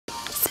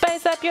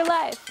Spice up your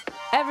life.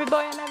 Every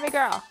boy and every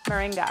girl.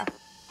 Moringa.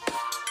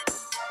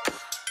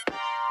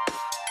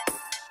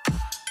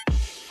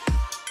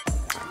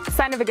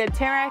 Sign of a good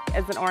turmeric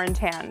is an orange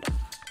hand.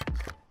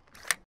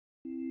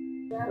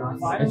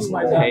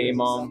 Hey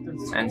mom,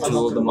 and to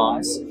all the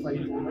moms,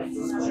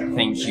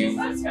 thank you,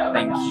 thank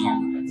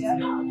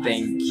you,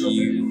 thank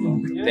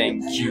you,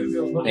 thank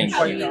you, thank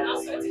you.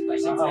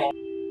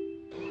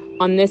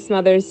 On this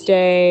Mother's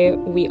Day,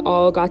 we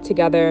all got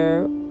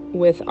together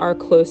with our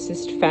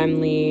closest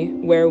family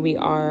where we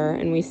are,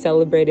 and we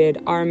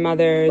celebrated our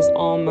mothers,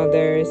 all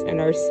mothers, and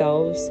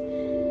ourselves,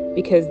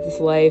 because this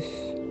life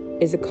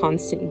is a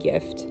constant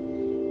gift.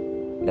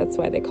 That's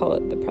why they call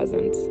it the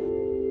present.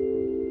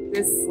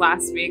 This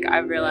last week,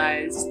 I've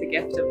realized the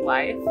gift of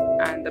life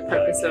and the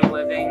purpose of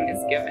living is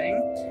giving.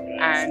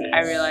 And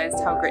I realized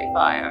how grateful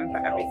I am for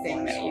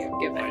everything that you've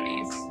given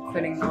me,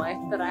 including the life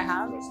that I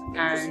have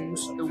and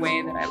the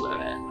way that I live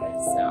it.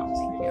 So,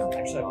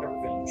 thank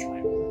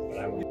you.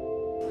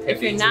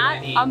 If you're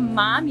not a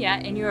mom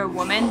yet and you're a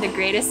woman, the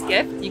greatest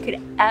gift you could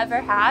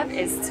ever have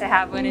is to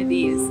have one of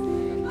these.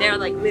 They're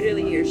like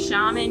literally your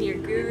shaman, your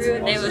guru,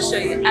 and they will show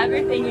you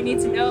everything you need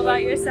to know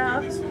about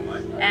yourself.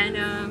 And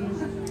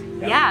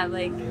yeah,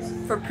 like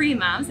for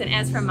pre-moms, and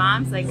as for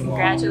moms, like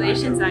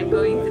congratulations on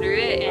going through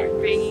it and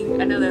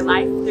bringing another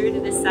life through to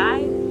the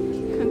side.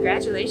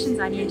 Congratulations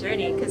on your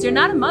journey, because you're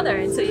not a mother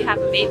until you have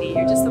a baby.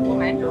 You're just a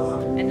woman,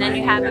 and then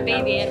you have a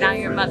baby, and now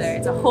you're a mother.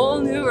 It's a whole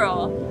new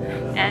role,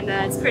 and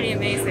it's pretty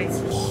amazing.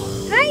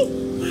 Hi,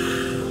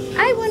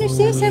 I want to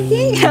say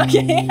something.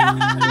 Okay.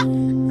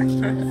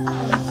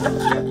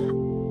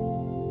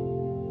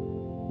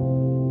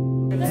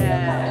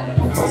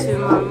 To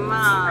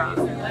mom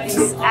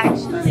is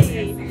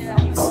actually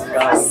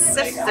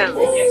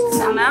acceptance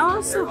and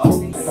also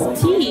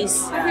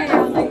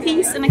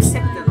peace and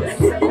acceptance.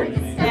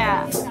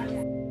 Yeah.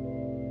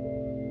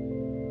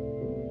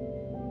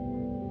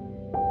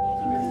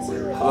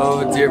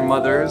 Hello, dear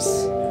mothers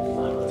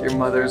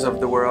of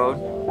the world.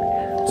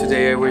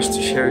 Today I wish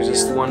to share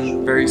just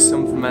one very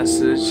simple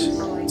message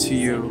to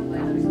you.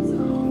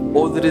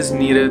 All that is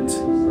needed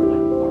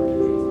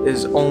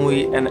is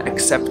only an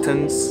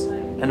acceptance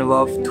and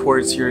love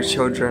towards your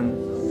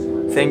children.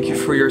 Thank you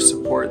for your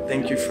support,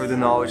 thank you for the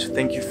knowledge,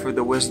 thank you for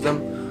the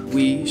wisdom.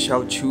 We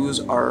shall choose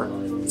our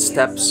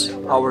steps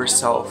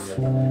ourselves.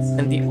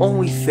 And the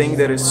only thing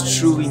that is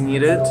truly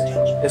needed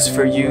is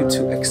for you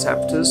to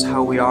accept us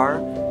how we are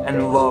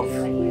and love.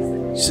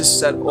 Just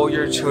set all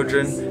your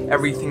children,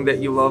 everything that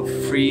you love,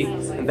 free,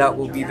 and that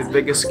will be the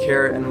biggest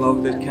care and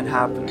love that can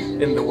happen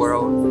in the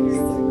world.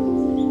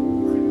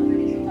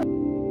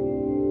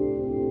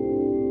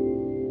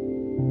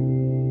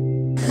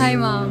 Hi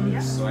Mom, I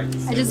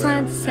just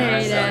wanted to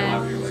say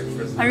that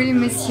I really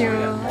miss you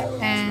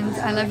and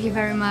I love you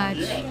very much,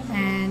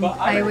 and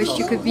I wish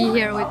you could be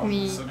here with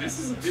me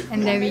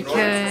and that we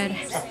could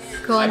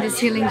go on this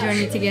healing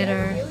journey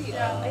together.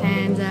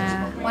 And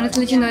wanted to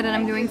let you know that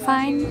I'm doing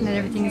fine and that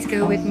everything is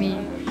good with me,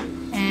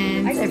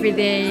 and every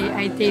day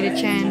I take a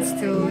chance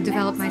to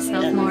develop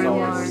myself more and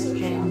more,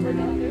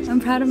 and I'm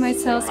proud of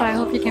myself, so I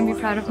hope you can be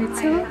proud of me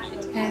too.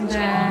 And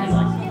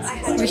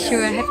wish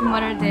you a happy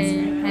Mother's Day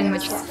and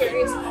much love.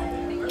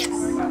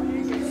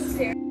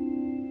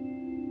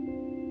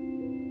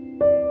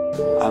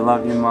 I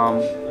love you,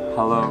 Mom.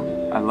 Hello,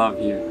 I love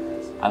you.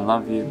 I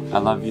love you, I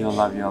love you, I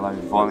love you, I love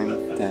you.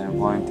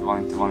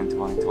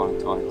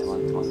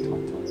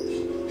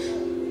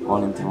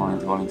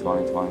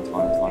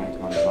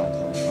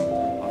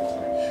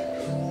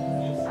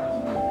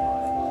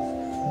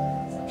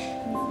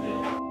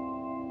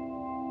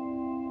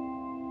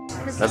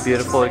 A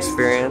beautiful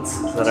experience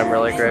that I'm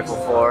really grateful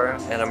for,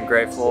 and I'm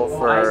grateful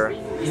for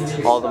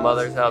all the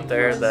mothers out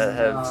there that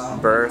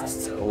have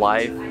birthed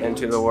life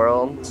into the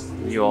world.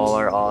 You all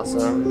are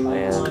awesome,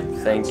 and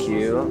thank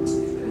you,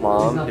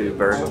 Mom, who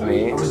birthed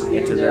me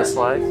into this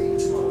life.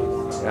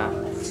 Yeah,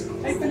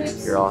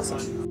 you're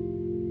awesome.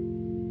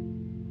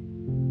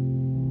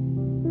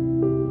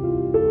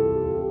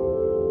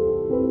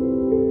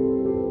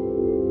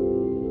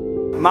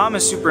 Mom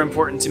is super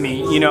important to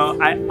me. You know,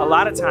 a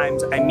lot of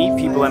times I meet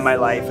people in my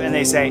life and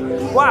they say,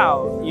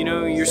 wow, you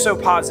know, you're so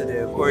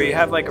positive, or you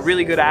have like a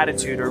really good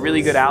attitude or a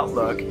really good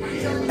outlook.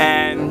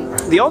 And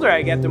the older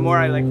I get, the more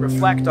I like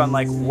reflect on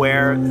like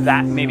where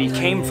that maybe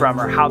came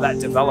from or how that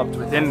developed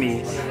within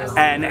me.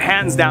 And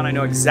hands down, I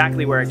know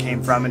exactly where it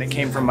came from, and it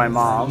came from my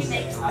mom.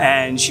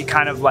 And she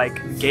kind of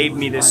like gave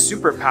me this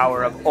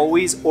superpower of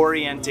always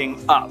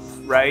orienting up,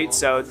 right?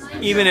 So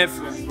even if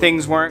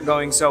things weren't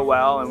going so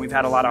well and we've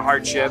had a lot of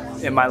hardship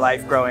in my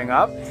life growing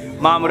up,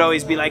 Mom would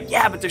always be like,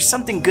 yeah, but there's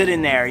something good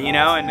in there, you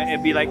know? And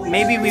it'd be like,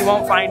 maybe we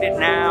won't find it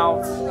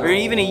now or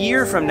even a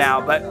year from now,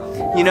 but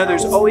you know,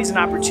 there's always an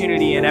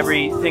opportunity in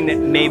everything that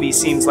maybe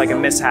seems like a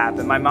mishap.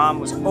 And my mom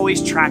was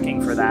always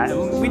tracking for that.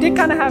 And we did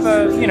kind of have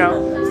a, you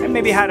know,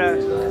 maybe had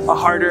a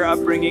harder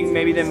upbringing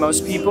maybe than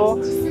most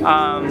people.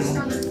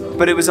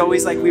 but it was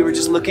always like we were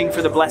just looking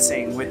for the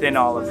blessing within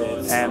all of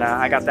it, and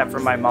I got that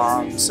from my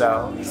mom.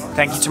 So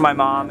thank you to my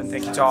mom, and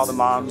thank you to all the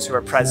moms who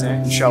are present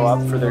and show up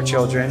for their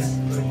children.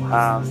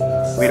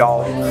 We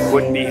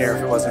wouldn't be here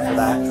if it wasn't for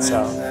that,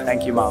 so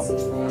thank you, Mom.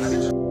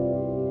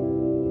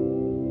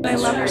 I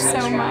love her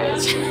so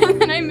much,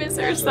 and I miss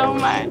her so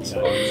much,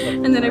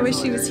 and then I wish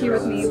she was here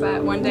with me,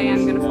 but one day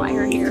I'm gonna fly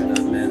her here,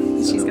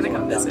 and she's gonna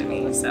come visit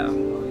me, so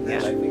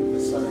yeah.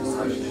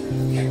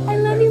 I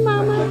love you,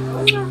 Mama.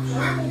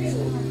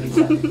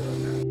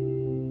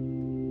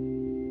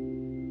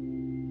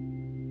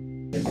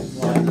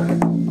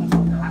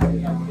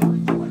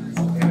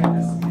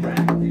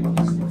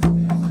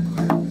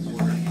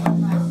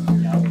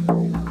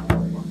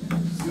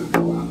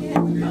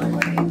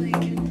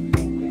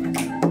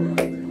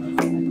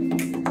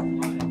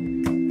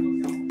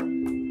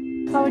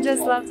 I would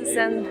just love to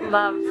send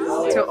love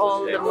to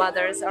all the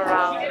mothers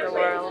around the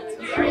world.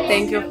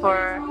 Thank you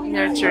for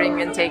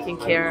nurturing and taking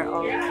care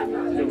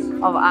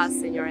of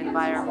us in your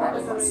environment.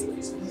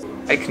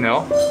 Hi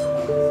Knul,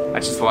 I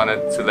just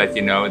wanted to let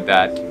you know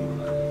that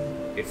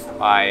if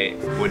I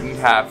wouldn't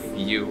have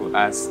you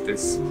as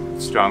this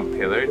strong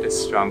pillar,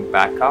 this strong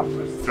backup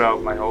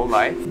throughout my whole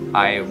life,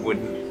 I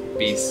wouldn't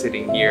be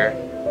sitting here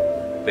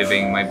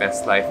living my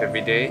best life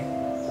every day.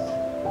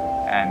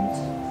 And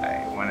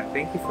I want to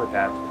thank you for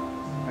that.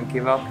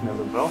 Dankjewel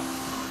Knul bro.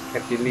 Ik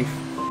heb je lief.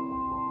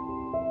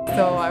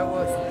 So I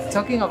was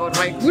talking about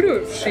my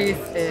guru. She's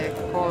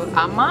called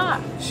Amma.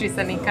 She's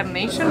an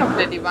incarnation of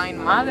the Divine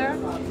Mother.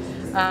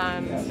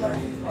 And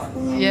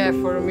yeah,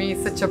 for me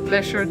it's such a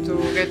pleasure to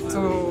get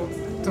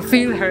to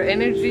feel her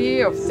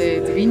energy of the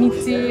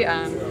divinity,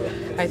 and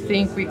I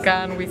think we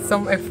can, with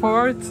some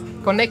effort,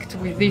 connect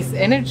with this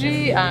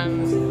energy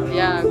and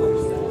yeah,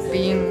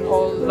 being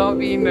all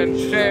loving and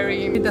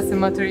sharing. It doesn't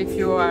matter if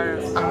you are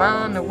a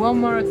man, a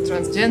woman,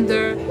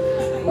 transgender,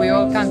 we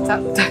all can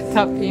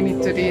tap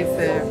into this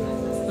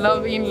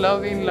loving,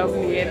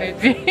 lovely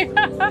energy.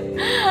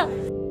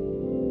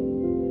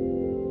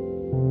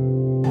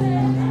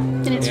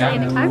 And it's really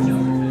anytime.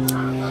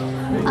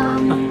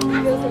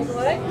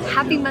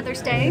 Happy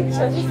Mother's Day.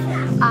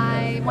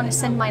 I want to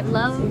send my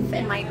love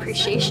and my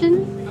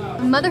appreciation.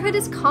 Motherhood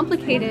is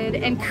complicated,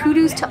 and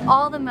kudos to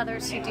all the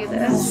mothers who do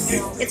this.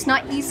 It's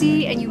not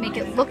easy, and you make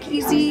it look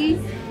easy.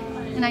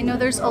 And I know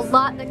there's a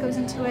lot that goes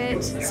into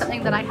it,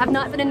 something that I have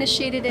not been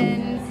initiated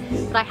in,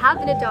 but I have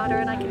been a daughter,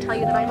 and I can tell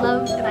you that I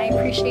love and I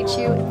appreciate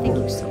you, and thank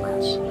you so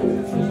much.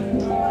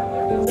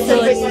 So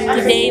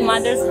today,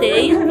 Mother's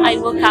Day, I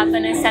woke up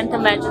and I sent a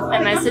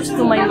message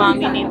to my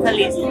mom in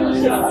Italy.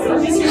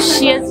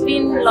 She has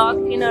been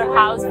locked in her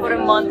house for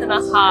a month and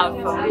a half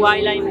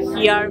while I'm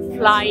here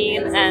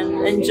flying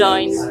and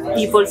enjoying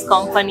people's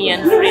company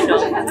and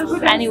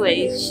freedom.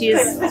 Anyway,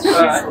 she's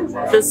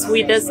the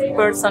sweetest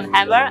person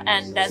ever,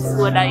 and that's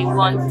what I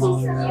want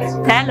to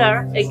tell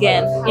her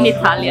again in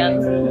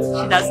Italian.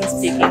 She doesn't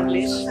speak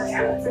English.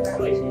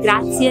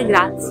 Grazie,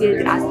 grazie,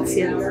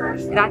 grazie.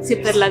 Grazie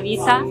per la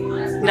vita.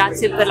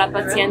 Grazie per la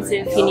pazienza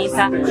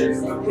infinita,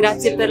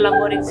 grazie per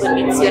l'amore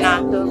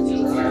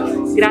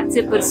incondizionato,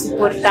 grazie per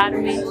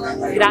supportarmi,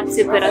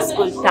 grazie per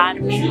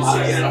ascoltarmi,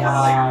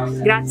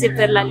 grazie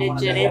per la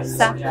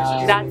leggerezza,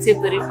 grazie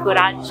per il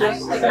coraggio,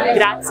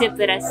 grazie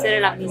per essere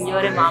la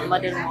migliore mamma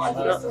del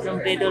mondo. Non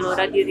vedo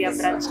l'ora di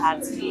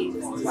riabbracciarvi.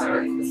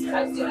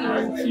 Thank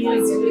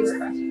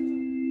you.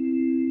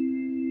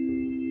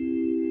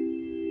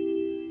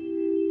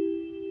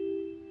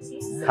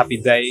 Happy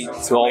day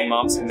to all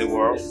moms in the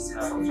world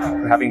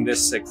for having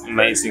this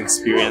amazing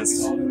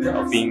experience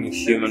of being a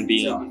human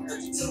being.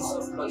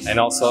 And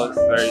also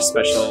very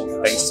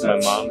special thanks to my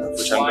mom,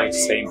 which I'm going to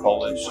say in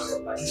Polish.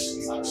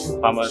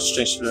 Mama,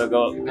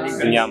 szczęśliwego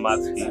dnia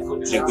matki.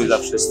 Dziękuję za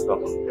wszystko.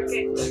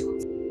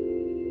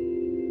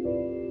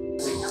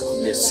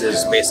 This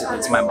is basically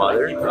to my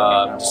mother,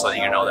 just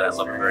letting her know that I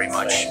love her very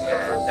much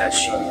and that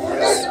she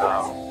is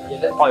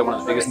probably one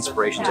of the biggest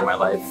inspirations in my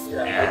life.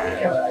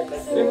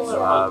 And,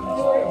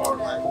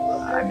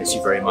 I miss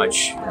you very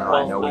much.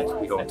 I know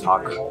we don't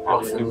talk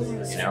often,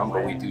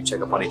 but we do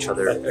check up on each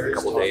other every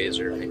couple of days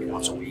or maybe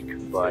once a week.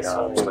 But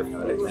just letting you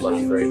know that I love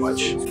you very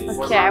much.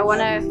 Okay, I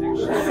want to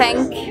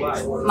thank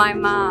my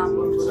mom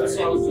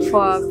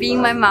for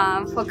being my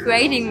mom, for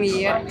creating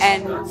me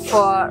and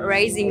for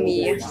raising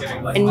me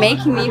and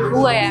making me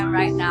who I am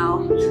right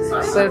now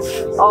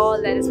with all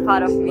that is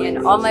part of me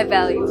and all my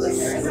values.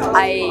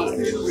 I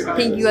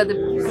think you are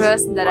the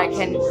person that I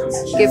can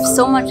give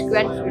so much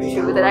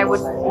gratitude to that I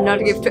would not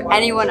give to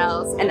anyone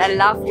else, and I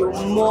love you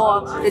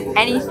more than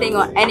anything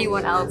or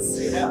anyone else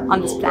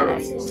on this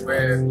planet.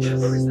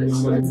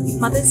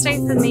 Mother's Day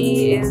for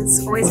me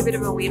is always a bit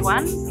of a weird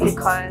one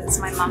because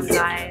my mum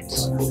died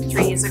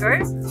 3 years ago,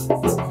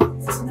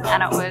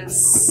 and it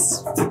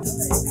was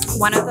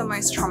one of the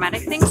most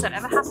traumatic things that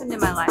ever happened in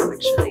my life,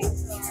 actually,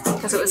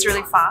 because it was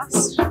really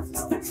fast.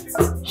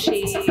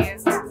 She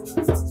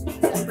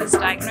was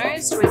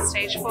diagnosed with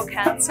stage 4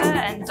 cancer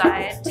and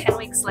died 10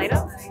 weeks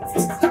later,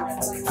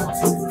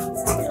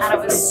 and it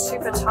was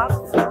super tough,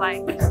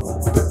 and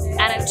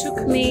it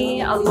took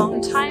me a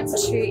long time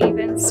to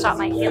even start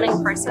my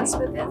healing process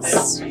with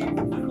this,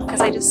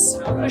 because I just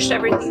pushed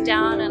everything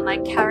down and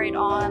like carried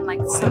on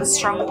like some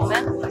strong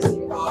woman,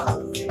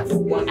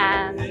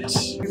 and I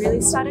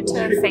really started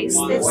to face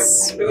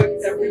this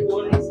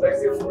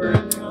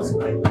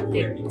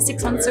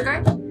 6 months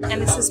ago,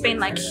 and this has been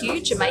like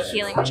huge in my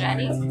healing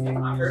journey.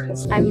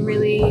 I'm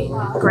really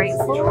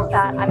grateful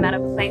that I'm at a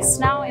place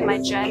now in my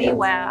journey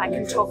where I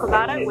can talk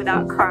about it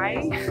without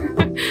crying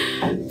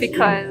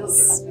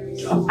because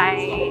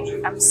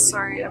I am so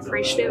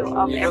appreciative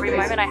of every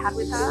moment I had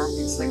with her.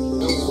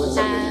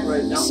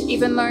 And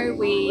even though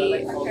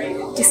we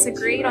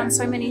disagreed on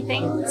so many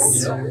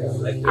things,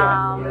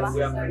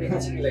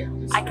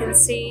 I can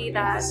see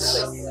that,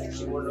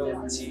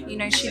 you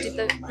know, she did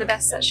the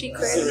best that she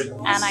could,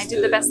 and I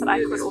did the best that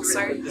I could also.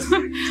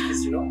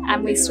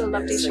 And we still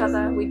loved each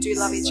other. We do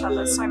love each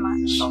other so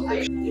much.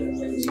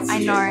 I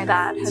know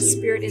that her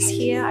spirit is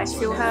here. I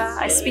feel her.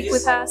 I speak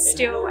with her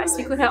still. I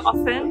speak with her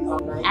often.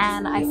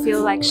 And I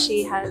feel like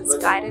she has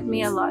guided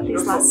me a lot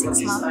these last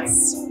 6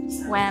 months.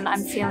 When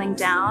I'm feeling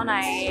down,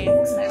 I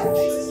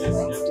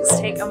just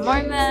take a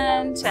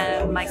moment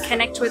and like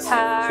connect with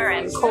her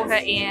and call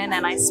her in,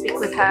 and I speak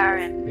with her,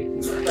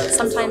 and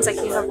sometimes I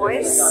hear her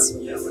voice.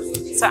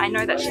 So I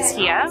know that she's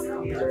here.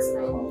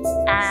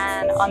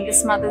 And on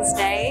this Mother's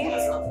Day,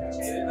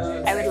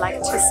 I would like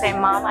to say,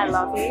 Mom, I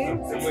love you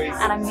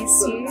and I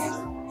miss you.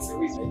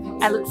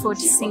 I look forward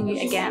to seeing you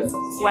again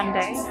one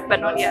day, but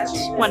not yet,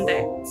 one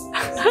day.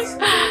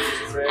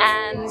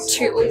 And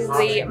to all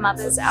the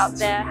mothers out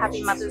there,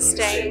 happy Mother's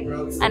Day.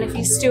 And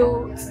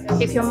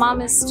if your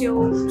mom is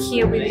still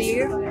here with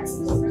you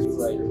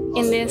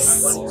in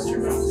this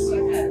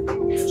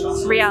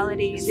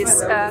reality,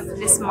 this earth,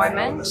 this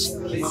moment,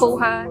 call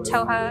her,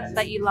 tell her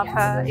that you love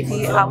her. If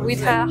you are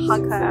with her,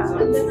 hug her,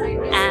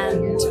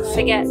 and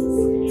forget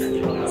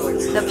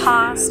the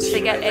past,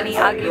 forget any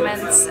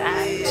arguments,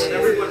 and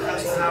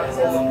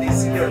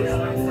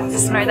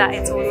just know that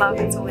it's all love,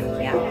 it's all in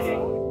here.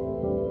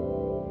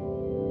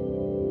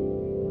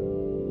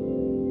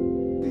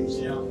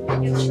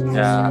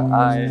 Я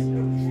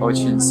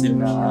очень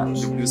сильно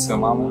люблю свою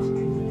маму.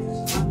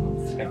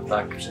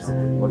 Так,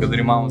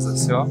 благодарю маму за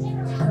все.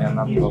 И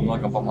она мне во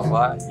многом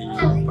помогла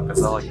и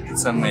показала какие-то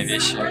ценные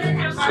вещи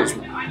в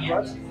жизни.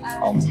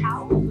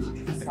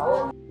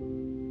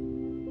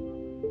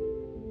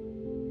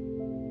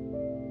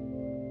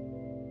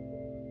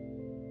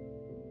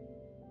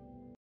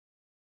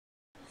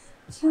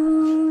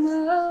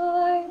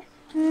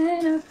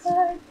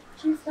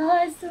 She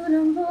flies to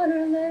the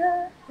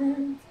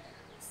borderland,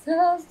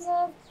 sells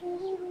love.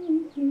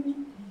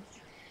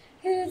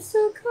 It's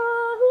so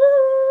cold.